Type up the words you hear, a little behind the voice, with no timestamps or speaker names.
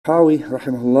Tahawi,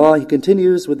 rahimahullah, he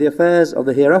continues with the affairs of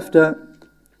the hereafter.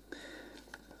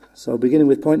 So beginning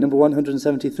with point number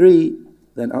 173,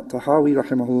 then At-Tahawi,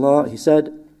 rahimahullah, he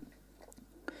said,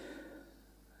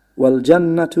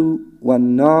 وَالْجَنَّةُ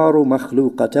وَالنَّارُ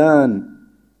مَخْلُوقَتَانِ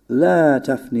لَا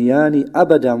تَفْنِيَانِ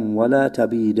أَبَدًا وَلَا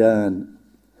تَبِيدَانِ.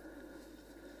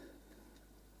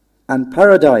 And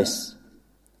paradise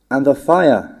and the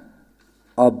fire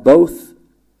are both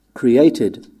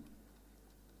created.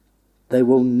 They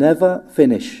will never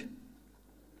finish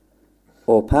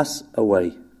or pass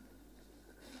away.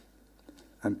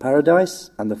 And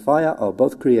paradise and the fire are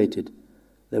both created.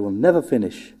 They will never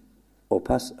finish or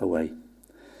pass away.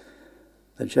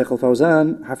 Then Shaykh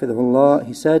al-Fawzan, hafidhahullah,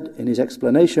 he said in his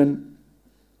explanation,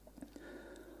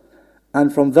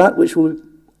 and from that which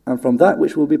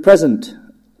will be present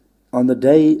on the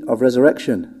day of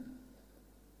resurrection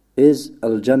is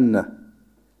al-Jannah,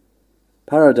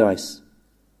 paradise,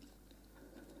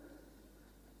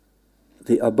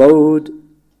 the abode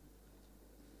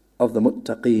of the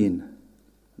muttaqeen,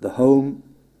 the home,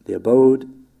 the abode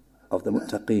of the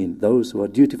muttaqeen, those who are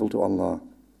dutiful to Allah.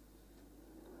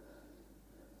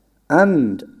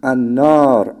 And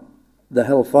an-nar, the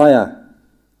hellfire,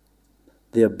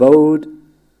 the abode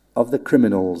of the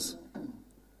criminals.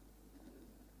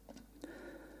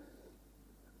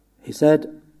 He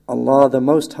said, Allah the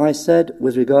Most High said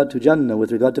with regard to Jannah,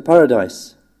 with regard to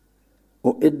paradise,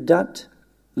 u'iddat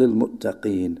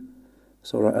lil-muttaqeen.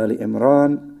 Surah Ali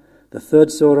Imran, the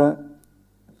third surah,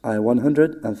 ayah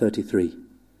 133.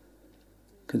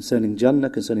 Concerning Jannah,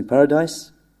 concerning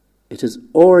paradise, it has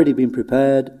already been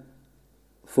prepared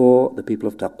for the people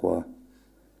of taqwa.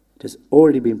 It has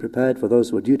already been prepared for those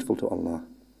who are dutiful to Allah.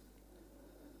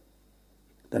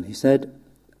 Then he said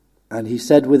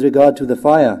with regard to the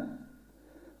fire,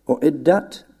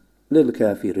 u'iddat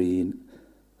lil-kafirin.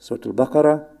 Surah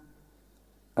Al-Baqarah,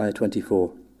 ayah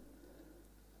 24.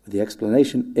 With the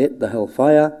explanation, the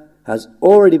hellfire, has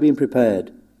already been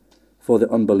prepared for the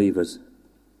unbelievers.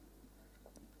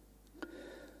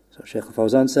 So Shaykh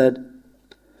al-Fawzan said,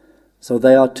 so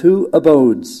they are two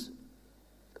abodes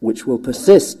which will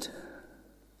persist,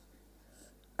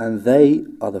 and they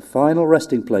are the final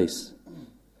resting place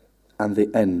and the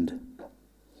end.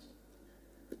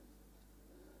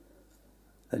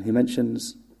 Then he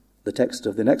mentions the text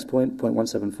of the next point, point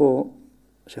 174,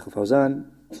 Shaykh al-Fawzan,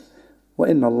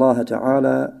 وَإِنَّ اللَّهَ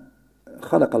تَعَالَى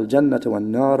خَلَقَ الْجَنَّةَ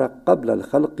وَالنَّارَ قَبْلَ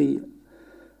الْخَلْقِ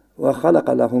وَخَلَقَ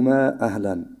لَهُمَا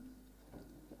أَهْلًا.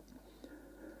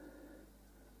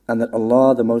 And that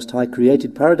Allah the Most High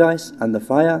created paradise and the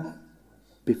fire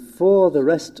before the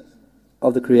rest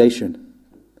of the creation,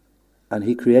 and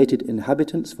He created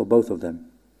inhabitants for both of them.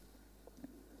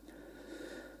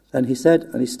 And he said,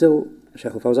 and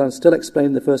Shaykh al-Fawzan still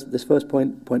explained this first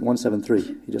point, point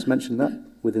 173. He just mentioned that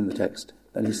within the text.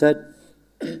 And he said,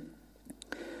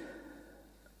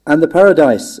 and the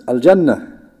paradise,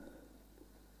 al-Jannah,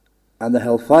 and the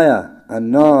hellfire,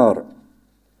 an-nar,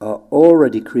 are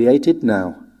already created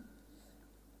now.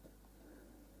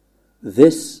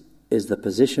 This is the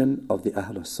position of the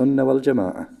Ahlul Sunnah wal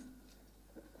Jama'ah.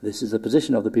 This is the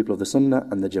position of the people of the Sunnah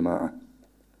and the Jama'ah.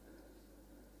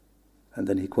 And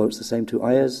then he quotes the same two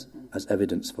ayahs as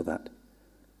evidence for that.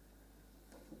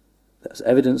 That's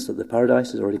evidence that the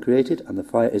paradise is already created and the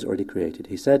fire is already created.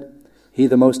 He said, He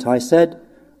the Most High said,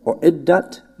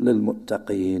 u'iddat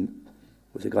lil-muttaqeen.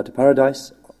 With regard to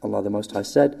paradise, Allah the Most High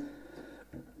said,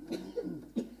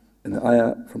 in the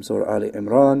ayah from Surah Ali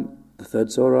Imran, the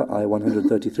third surah, ayah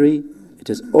 133, it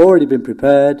has already been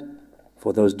prepared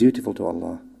for those dutiful to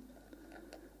Allah.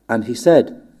 And he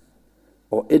said,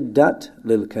 u'iddat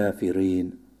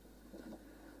lil-kafirin.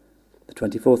 The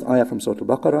 24th ayah from Surah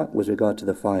Al-Baqarah with regard to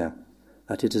the fire,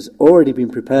 that it has already been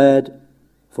prepared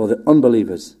for the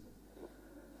unbelievers.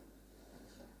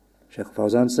 Shaykh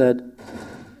Fawzan said,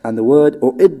 and the word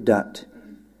u'iddat,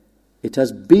 it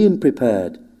has been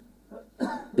prepared,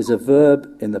 is a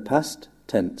verb in the past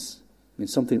tense. It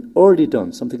means something already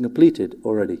done, something completed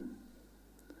already.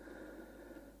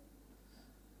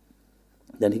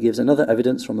 Then he gives another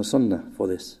evidence from the Sunnah for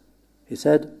this. He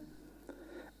said,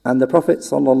 and the Prophet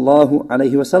sallallahu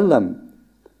alaihi wasallam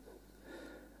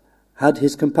had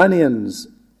his companions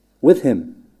with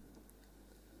him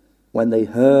when they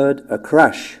heard a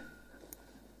crash,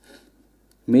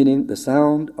 meaning the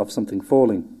sound of something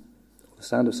falling, the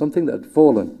sound of something that had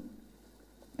fallen.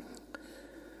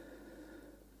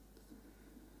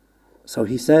 So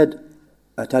he said,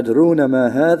 أَتَدْرُونَ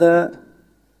مَا هَذَا?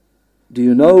 Do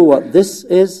you know what this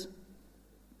is?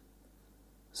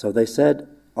 So they said,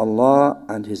 Allah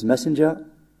and His Messenger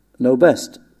know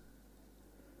best.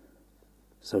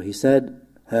 So he said,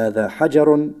 هذا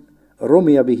حجر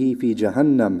رمي به في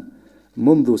جهنم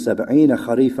منذ 70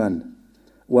 خريفا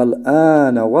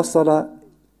والآن وصل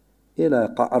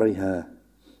إلى قعرها.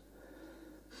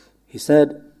 He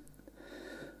said,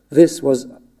 this was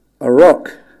a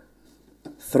rock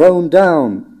thrown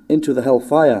down into the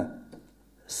hellfire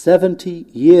 70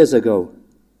 years ago,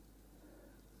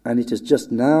 and it has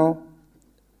just now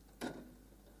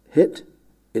hit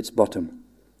its bottom.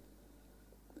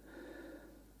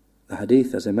 The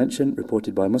hadith, as I mentioned,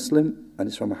 reported by Muslim, and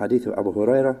it's from a hadith of Abu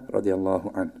Hurairah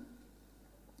radiallahu anhu.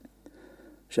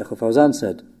 Shaykh al-Fawzan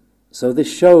said, so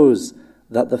this shows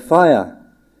that the fire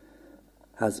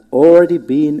has already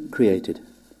been created.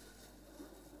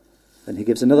 And he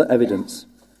gives another evidence.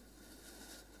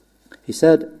 He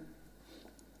said,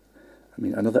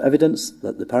 another evidence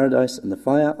that the paradise and the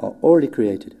fire are already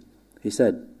created. He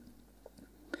said,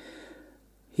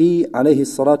 he, alayhi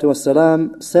salatu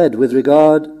wassalam, said with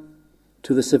regard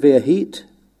to the severe heat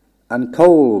and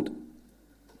cold,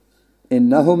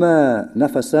 إنهما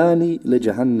نفسان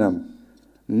لجهنم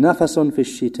نفس في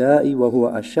الشتاء وهو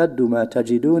أشد ما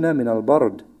تجدون من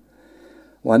البرد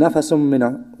ونفس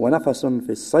في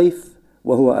الصيف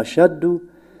وهو أشد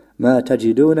ما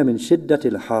تجدون من شدة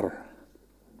الحر.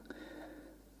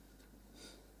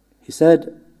 He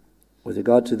said, with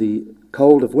regard to the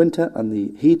cold of winter and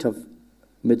the heat of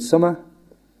midsummer,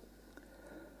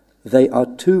 they are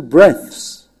two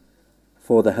breaths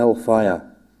for the hellfire.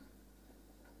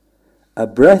 A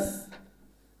breath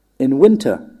in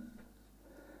winter,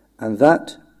 and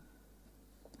that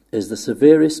is the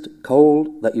severest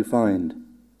cold that you find.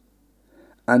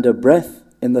 And a breath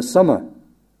in the summer,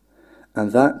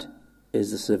 and that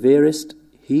is the severest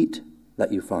heat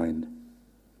that you find.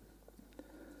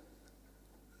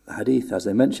 The hadith, as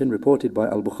I mentioned, reported by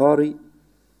Al-Bukhari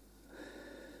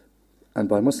and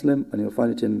by Muslim, and you'll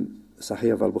find it in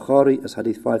Sahih of Al-Bukhari as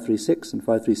hadith 536 and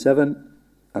 537,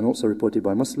 and also reported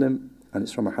by Muslim, and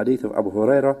it's from a hadith of Abu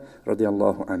Hurairah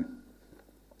radiallahu anhu.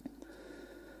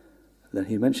 Then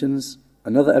he mentions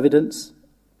another evidence.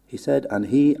 He said, and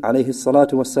he, alayhi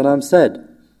salatu wassalam, said,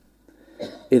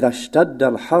 إِذَا اشْتَدَّ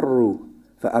الْحَرُّ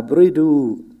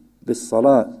فَأَبْرِدُوا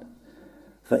بِالصَّلَاةِ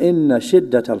فَإِنَّ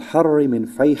شِدَّةَ الْحَرِّ مِنْ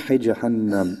فَيْحِ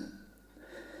جَهَنَّمِ.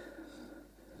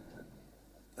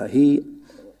 He,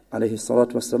 alayhi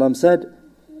salatu wassalam, said,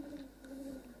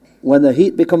 when the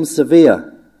heat becomes severe,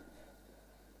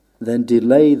 then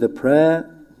delay the prayer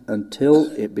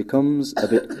until it becomes a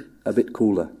bit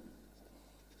cooler.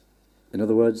 In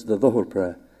other words, the dhuhr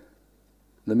prayer,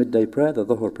 the midday prayer, the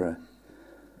dhuhr prayer.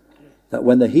 That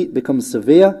when the heat becomes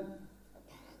severe,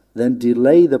 then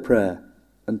delay the prayer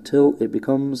until it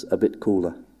becomes a bit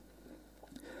cooler.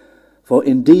 For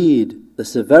indeed, the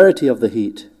severity of the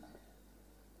heat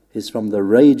is from the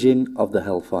raging of the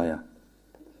hellfire.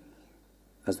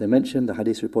 As they mentioned, the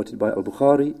hadith reported by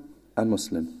Al-Bukhari and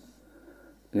Muslim.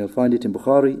 And you'll find it in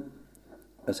Bukhari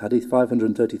as hadith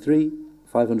 533,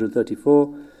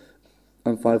 534,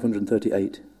 and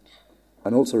 538.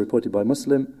 And also reported by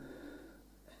Muslim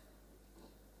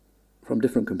from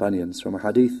different companions, from a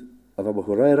hadith of Abu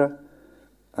Hurairah,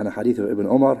 and a hadith of Ibn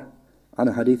Umar, and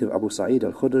a hadith of Abu Sa'id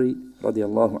al-Khudri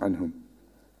radiallahu anhum.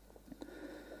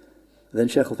 Then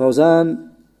Shaykh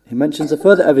al-Fawzan, he mentions a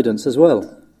further evidence as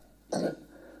well,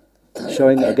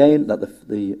 showing again that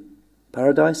the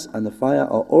paradise and the fire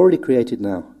are already created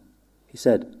now. He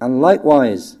said, and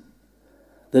likewise,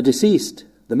 the deceased,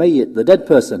 the mayyit, the dead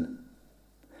person,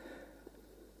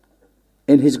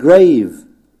 in his grave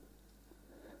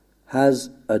has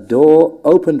a door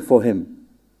opened for him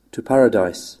to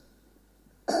paradise.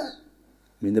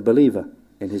 The believer,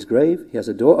 in his grave, he has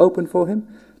a door open for him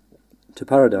to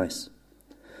paradise.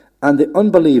 And the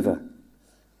unbeliever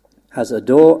has a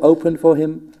door open for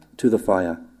him to the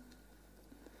fire.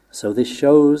 So this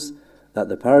shows that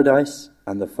the paradise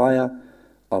and the fire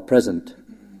are present.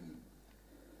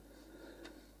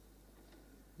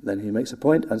 Then he makes a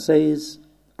point and says,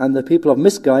 and the people of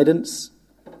misguidance,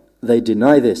 they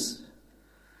deny this.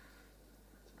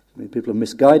 People of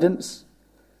misguidance,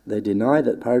 they deny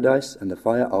that paradise and the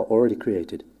fire are already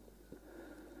created.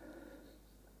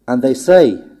 And they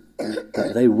say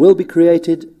that they will be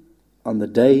created on the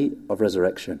day of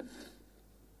resurrection.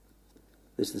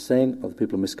 This is the saying of the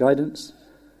people of misguidance,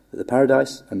 that the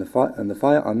paradise and the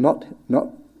fire are not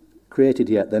created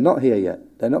yet. They're not here yet.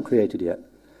 They're not created yet.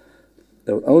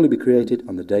 They will only be created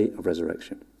on the day of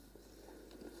resurrection.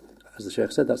 As the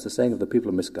Shaykh said, that's the saying of the people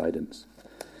of misguidance.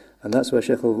 And that's where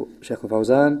Shaykh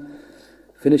al-Fawzan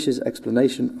finishes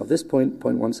explanation of this point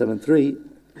 173.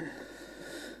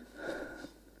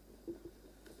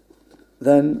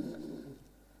 Then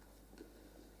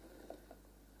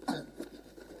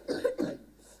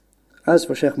As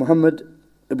for Shaykh Muhammad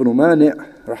ibn Mani'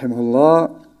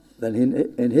 rahimahullah, then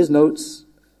in his notes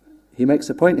he makes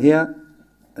a point here,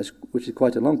 which is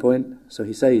quite a long point. So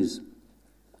he says,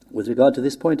 with regard to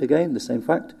this point again, the same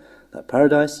fact, that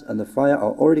paradise and the fire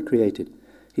are already created.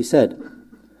 He said,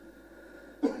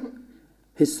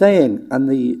 his saying, and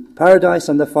the paradise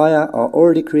and the fire are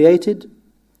already created,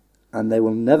 and they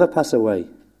will never pass away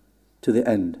to the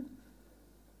end.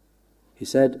 He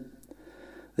said,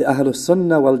 the Ahlus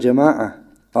Sunnah wal Jama'ah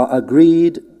are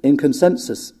agreed in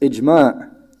consensus,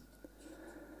 ijma',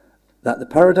 that the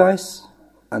paradise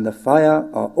and the fire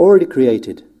are already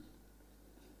created,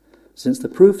 since the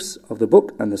proofs of the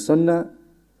book and the Sunnah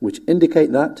which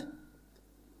indicate that,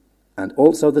 and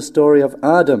also the story of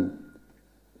Adam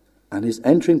and his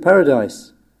entering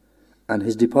paradise and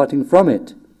his departing from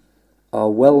it, are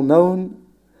well known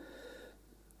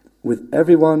with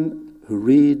everyone who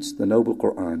reads the noble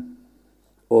Quran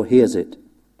or hears it.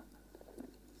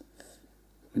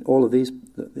 In all of these,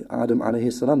 the Adam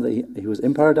alayhi salam, that he was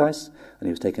in paradise and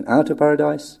he was taken out of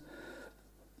paradise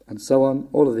and so on,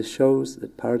 all of this shows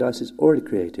that paradise is already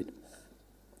created.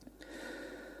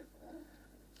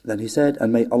 Then he said,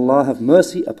 and may Allah have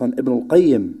mercy upon Ibn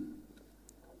al-Qayyim,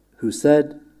 who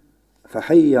said,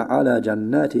 فَحَيَّ عَلَى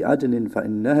جَنَّاتِ عَدْنٍ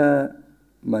فَإِنَّهَا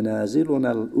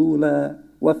مَنَازِلُنَا الْأُولَى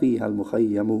وَفِيهَا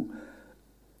الْمُخَيَّمُ.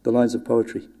 The lines of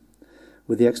poetry,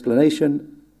 with the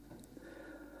explanation,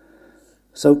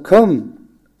 so come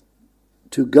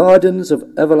to gardens of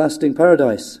everlasting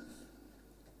paradise,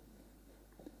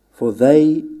 for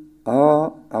they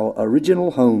are our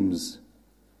original homes,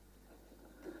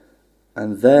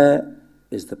 and there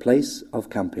is the place of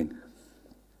camping.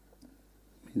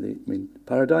 I mean,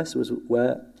 paradise was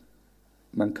where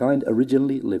mankind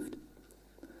originally lived.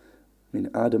 I mean,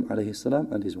 Adam alayhi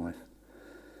salam and his wife.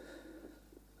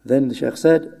 Then the Shaykh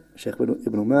said, Shaykh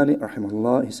ibn Mani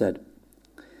rahimahullah, he said,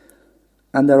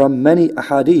 and there are many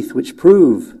ahadith which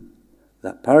prove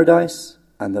that paradise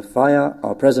and the fire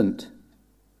are present.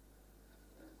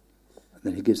 And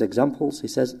then he gives examples. He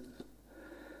says,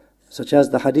 such as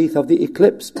the hadith of the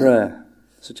eclipse prayer,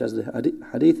 such as the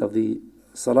hadith of the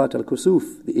Salat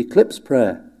al-Kusuf, the eclipse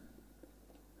prayer,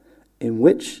 in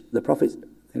which the Prophet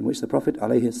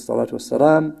alayhi salatu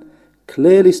wassalam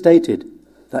clearly stated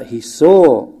that he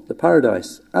saw the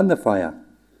paradise and the fire.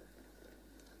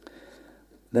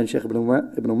 Then Shaykh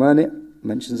ibn Mani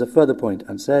mentions a further point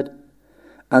and said,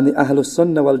 and the Ahlus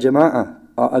Sunnah wal Jama'ah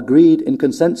are agreed in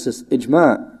consensus,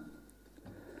 ijma',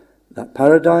 that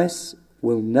paradise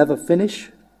will never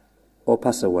finish or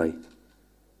pass away.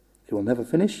 It will never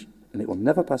finish and it will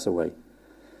never pass away.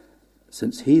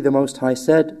 Since He, the Most High,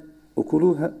 said,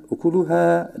 أُكُلُهَا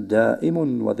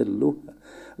دَائِمٌ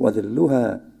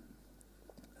وَذِلُّهَا.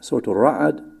 Surah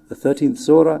Al-Ra'd, the 13th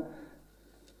surah,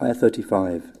 ayah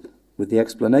 35, with the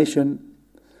explanation,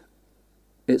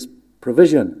 its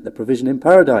provision, the provision in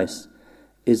paradise,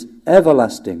 is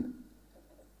everlasting,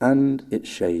 and its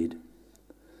shade.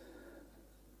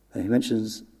 And he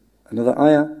mentions another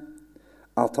ayah,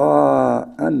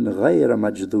 عَطَاءً غَيْرَ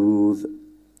مَجْذُوذٍ.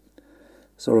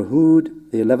 Surah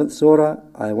Hud, the 11th surah,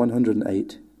 ayah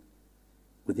 108,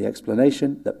 with the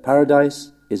explanation that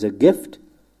paradise is a gift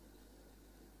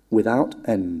without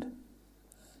end.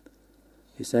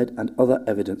 He said, and other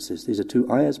evidences. These are two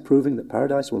ayahs proving that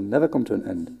paradise will never come to an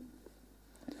end.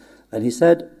 Then he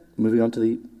said, moving on to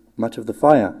the matter of the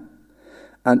fire,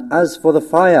 and as for the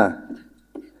fire,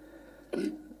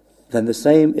 then the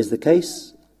same is the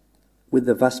case with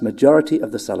the vast majority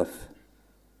of the Salaf,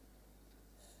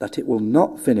 that it will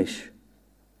not finish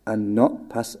and not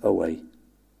pass away,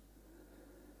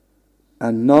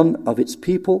 and none of its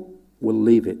people will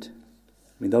leave it.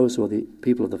 I mean, those who are the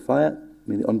people of the fire, I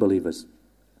mean the unbelievers.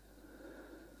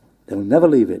 They will never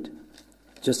leave it.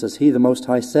 Just as He, the Most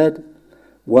High, said,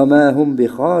 وَمَا هُمْ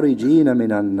بِخَارِجِينَ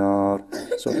مِنَ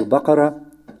النَّارِ. Surah Al-Baqarah,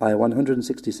 ayah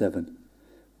 167,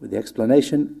 with the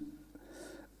explanation,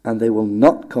 and they will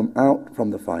not come out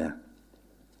from the fire.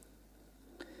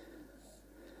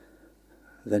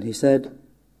 Then he said,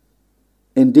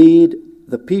 indeed,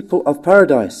 the people of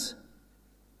paradise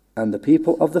and the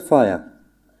people of the fire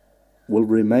will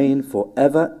remain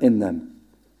forever in them,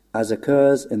 as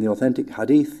occurs in the authentic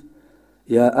hadith,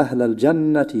 يَا أَهْلَ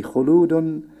الْجَنَّةِ خُلُودٌ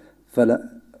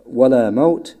وَلَا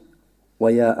مَوْتٍ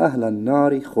وَيَا أَهْلَ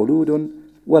النَّارِ خُلُودٌ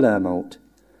وَلَا مَوْتٍ.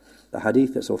 The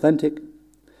hadith that's authentic,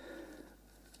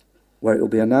 where it will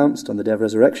be announced on the day of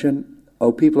resurrection,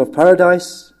 O people of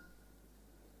paradise,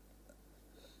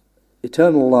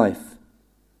 eternal life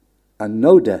and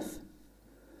no death,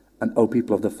 and O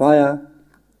people of the fire,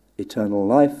 eternal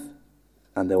life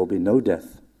and there will be no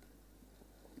death.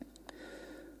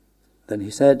 Then he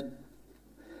said,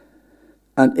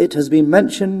 And it has been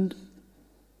mentioned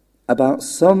about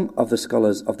some of the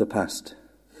scholars of the past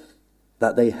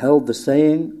that they held the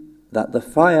saying that the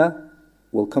fire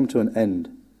will come to an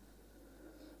end.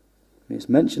 It's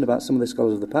mentioned about some of the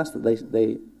scholars of the past that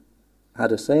they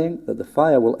had a saying that the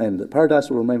fire will end, that paradise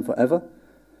will remain forever,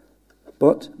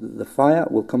 but the fire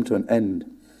will come to an end.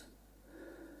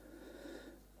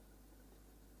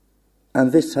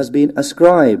 And this has been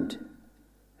ascribed,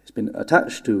 it's been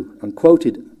attached to and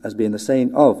quoted as being the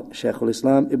saying of Shaykh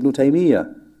al-Islam Ibn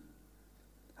Taymiyyah.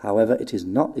 However, it is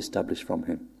not established from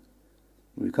him.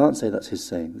 We can't say that's his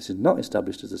saying. This is not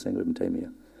established as the saying of Ibn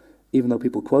Taymiyyah, even though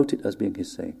people quote it as being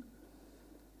his saying.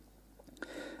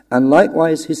 And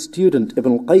likewise, his student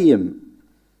Ibn al-Qayyim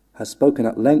has spoken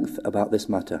at length about this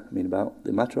matter. About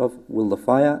the matter of, will the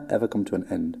fire ever come to an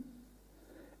end?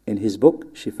 In his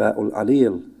book, Shifa'ul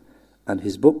Alil, and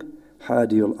his book,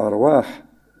 Hadiyul Arwah.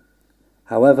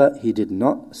 However, he did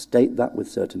not state that with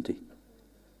certainty.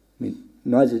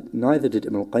 Neither did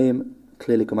Ibn al-Qayyim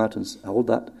clearly come out and hold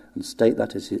that and state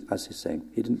that as his saying.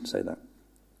 He didn't say that.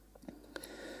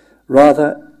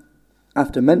 Rather,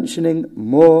 after mentioning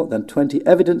more than 20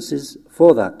 evidences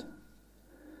for that,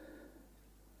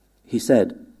 he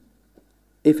said,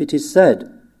 if it is said,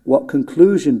 what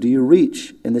conclusion do you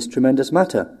reach in this tremendous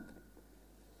matter?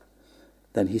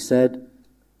 Then he said,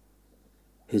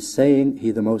 his saying,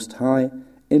 He the Most High,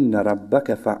 Inna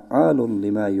Rabbaka fa'alun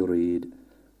lima yurid.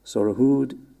 Surah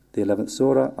Hud, the 11th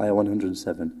Surah, Ayah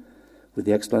 107. With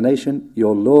the explanation,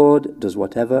 your Lord does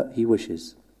whatever He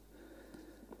wishes.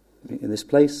 In this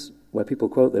place, where people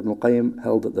quote that Ibn al-Qayyim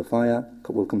held that the fire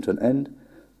will come to an end,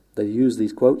 they use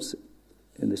these quotes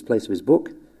in this place of his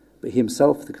book, but he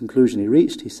himself, the conclusion he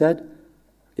reached, he said,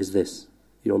 is this: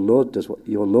 your Lord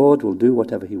will do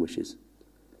whatever He wishes,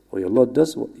 or your Lord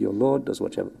does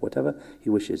whatever He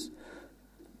wishes.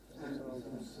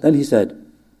 Then he said,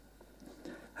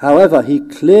 however, he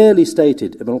clearly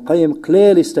stated, Ibn al-Qayyim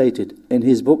clearly stated in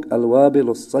his book Al-Wabil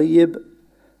al-Sayyib,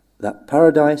 that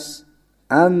paradise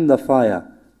and the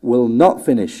fire will not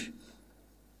finish,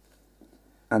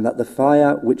 and that the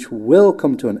fire which will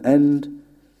come to an end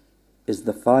is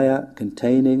the fire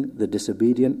containing the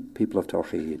disobedient people of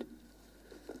Tawheed.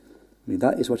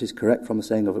 That is what is correct from the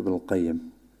saying of Ibn al-Qayyim.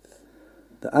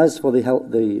 That as for the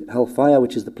hellfire,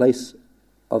 which is the place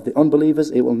of the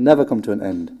unbelievers, it will never come to an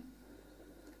end.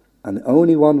 And the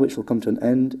only one which will come to an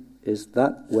end is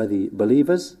that where the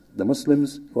believers, the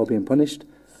Muslims, will be punished,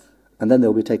 and then they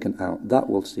will be taken out. That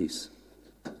will cease.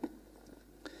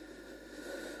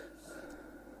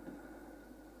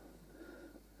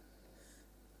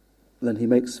 Then he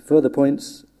makes further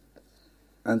points,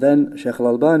 and then Shaykh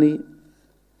al-Albani,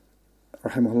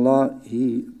 rahimahullah,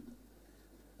 he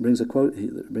brings a quote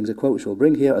which we'll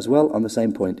bring here as well on the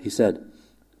same point. He said,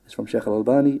 it's from Shaykh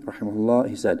al-Albani, rahimahullah,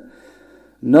 he said,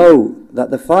 know that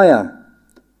the fire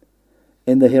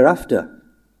in the hereafter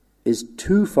is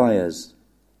two fires.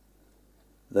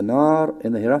 The nar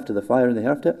in the hereafter, the fire in the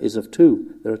hereafter, is of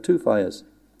two. There are two fires.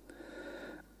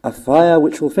 A fire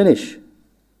which will finish,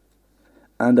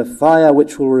 and a fire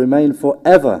which will remain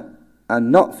forever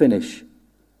and not finish.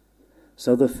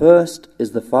 So the first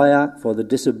is the fire for the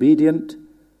disobedient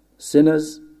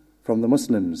sinners from the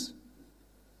Muslims.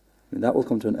 That will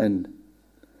come to an end.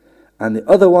 And the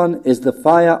other one is the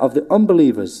fire of the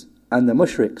unbelievers and the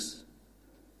mushriks.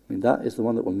 That is the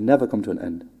one that will never come to an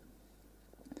end.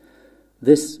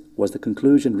 This was the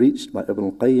conclusion reached by Ibn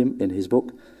al-Qayyim in his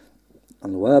book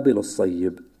Al-Wabil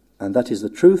al-Sayyib, and that is the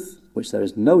truth which there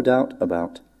is no doubt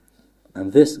about,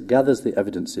 and this gathers the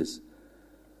evidences.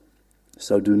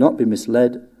 So do not be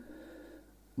misled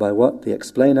by what the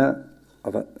explainer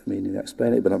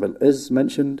Ibn Abil Izz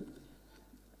mentioned,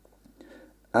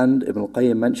 and Ibn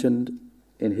al-Qayyim mentioned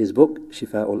in his book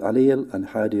Shifa'ul Alil and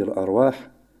Hadiyul Arwah,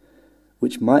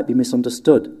 which might be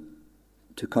misunderstood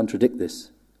to contradict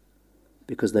this,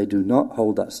 because they do not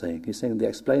hold that saying. He's saying the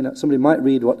explainer, somebody might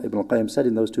read what Ibn al-Qayyim said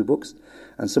in those two books,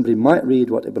 and somebody might read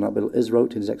what Ibn Abil Izz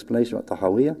wrote in his explanation about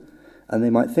Tahawiyah, and they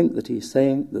might think that he's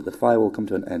saying that the fire will come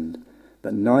to an end.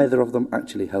 But neither of them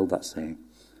actually held that saying.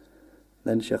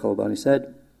 Then Shaykh al-Albani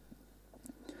said,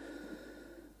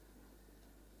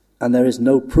 and there is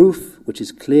no proof which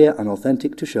is clear and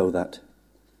authentic to show that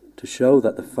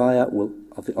the fire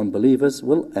of the unbelievers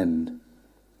will end.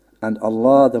 And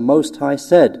Allah the Most High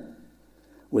said,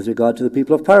 with regard to the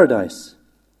people of paradise,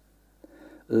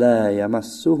 لا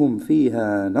يمسهم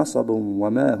فيها نصب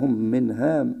وما هم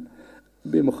منها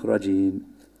بمخرجين.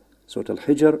 Surah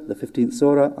Al-Hijr, the 15th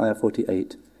Surah, Ayah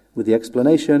 48. With the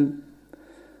explanation,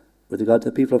 with regard to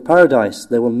the people of paradise,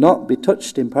 they will not be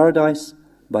touched in paradise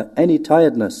by any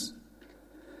tiredness,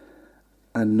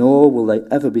 and nor will they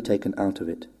ever be taken out of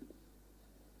it.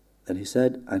 Then he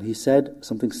said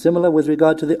something similar with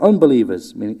regard to the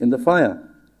unbelievers, meaning in the fire.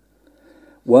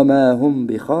 وَمَا هُمْ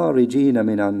بِخَارِجِينَ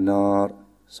مِنَ النَّارِ,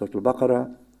 Surah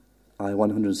Al-Baqarah, ayah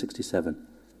 167,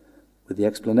 with the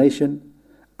explanation,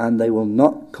 and they will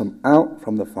not come out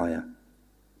from the fire.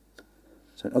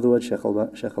 So in other words, Shaykh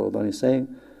Al-Albani is saying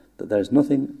that there's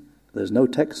no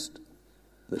text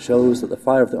that shows that the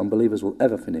fire of the unbelievers will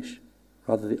ever finish,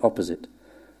 rather the opposite.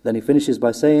 Then he finishes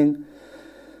by saying,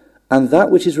 and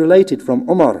that which is related from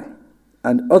Umar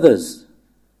and others.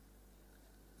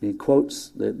 He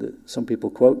quotes, some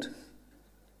people quote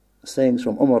sayings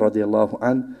from Umar radiallahu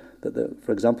an, that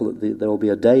for example, that there will be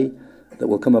a day that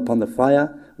will come upon the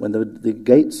fire when the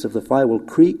gates of the fire will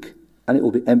creak and it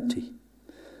will be empty.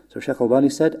 So Shaykh Albani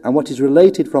said, and what is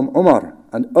related from Umar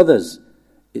and others,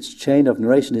 its chain of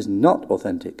narration is not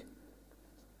authentic,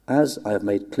 as I have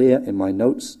made clear in my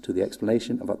notes to the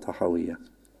explanation of At-Tahawiyya.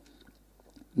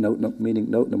 Note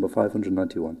number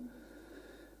 591.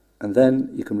 And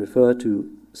then you can refer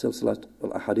to Silsilat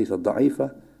al-Ahadith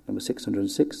al-Da'ifa, number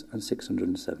 606 and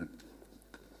 607.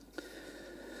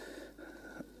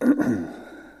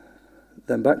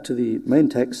 Then back to the main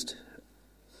text.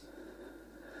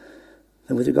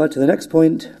 Then with regard to the next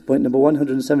point number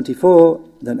 174,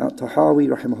 then At-Tahawi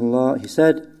rahimahullah, he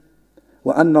said,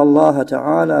 وَأَنَّ اللَّهَ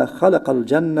تَعَالَى خَلَقَ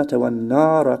الْجَنَّةَ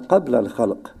وَالنَّارَ قَبْلَ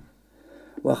الْخَلْقِ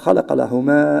وَخَلَقَ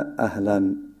لَهُمَا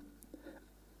أَهْلًا.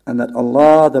 And that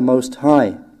Allah the Most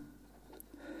High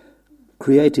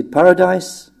created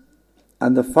paradise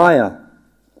and the fire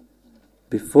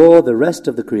before the rest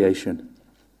of the creation,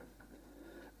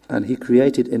 and He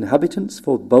created inhabitants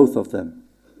for both of them.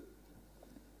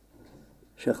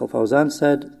 Shaykh Al-Fawzan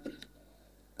said,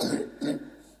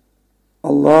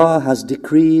 Allah has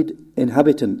decreed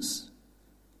inhabitants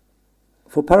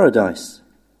for paradise,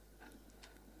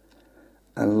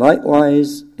 and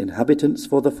likewise inhabitants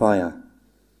for the fire,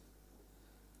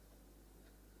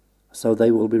 so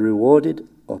they will be rewarded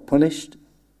or punished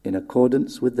in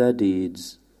accordance with their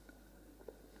deeds.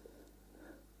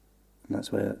 And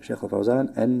that's where Shaykh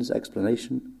Al-Fawzan ends a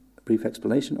brief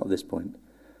explanation of this point,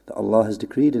 that Allah has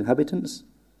decreed inhabitants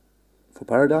for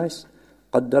paradise,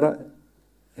 qaddara,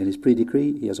 in His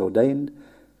pre-decree He has ordained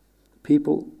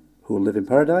people who will live in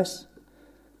paradise,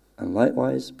 and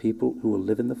likewise people who will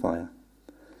live in the fire,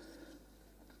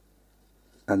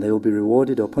 and they will be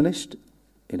rewarded or punished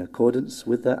in accordance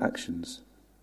with their actions.